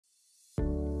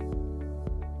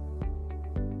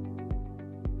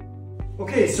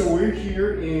Okay, so we're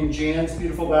here in Jan's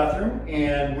beautiful bathroom,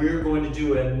 and we're going to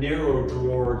do a narrow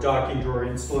drawer docking drawer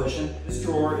installation. This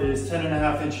drawer is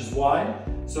 10.5 inches wide,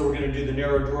 so we're going to do the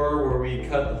narrow drawer where we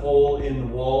cut the hole in the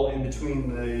wall in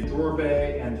between the drawer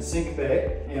bay and the sink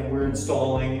bay, and we're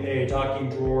installing a docking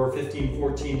drawer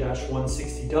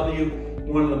 1514-160W,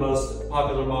 one of the most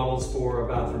popular models for a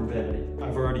bathroom vanity.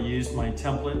 I've already used my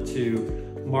template to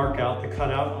mark out the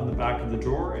cutout on the back of the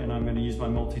drawer, and I'm going to use my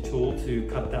multi-tool to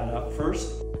cut that out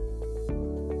first.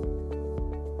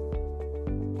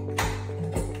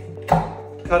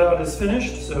 Cutout is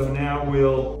finished, so now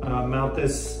we'll mount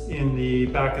this in the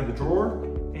back of the drawer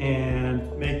and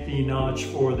make the notch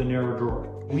for the narrow drawer.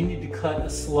 We need to cut a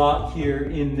slot here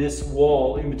in this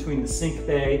wall in between the sink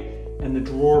bay and the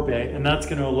drawer bay, and that's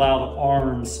going to allow the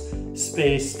arms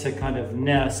space to kind of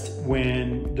nest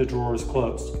when the drawer is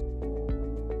closed.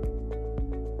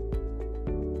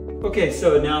 Okay,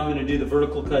 so now I'm going to do the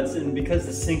vertical cuts, and because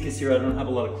the sink is here, I don't have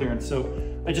a lot of clearance, so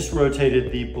I just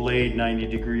rotated the blade 90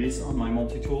 degrees on my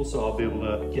multi-tool, so I'll be able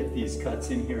to get these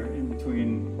cuts in here in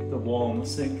between the wall and the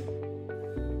sink.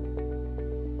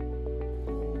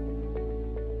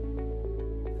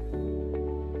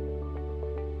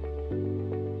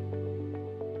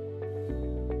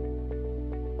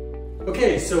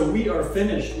 Okay, so we are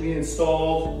finished. We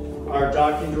installed our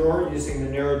docking drawer using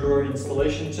the narrow drawer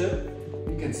installation tip.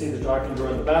 You can see the docking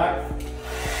drawer in the back.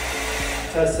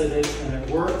 Tested it and it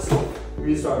works. We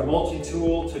used our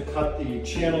multi-tool to cut the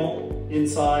channel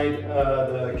inside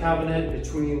the cabinet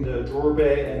between the drawer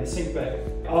bay and the sink bay.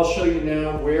 I'll show you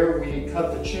now where we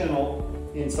cut the channel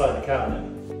inside the cabinet.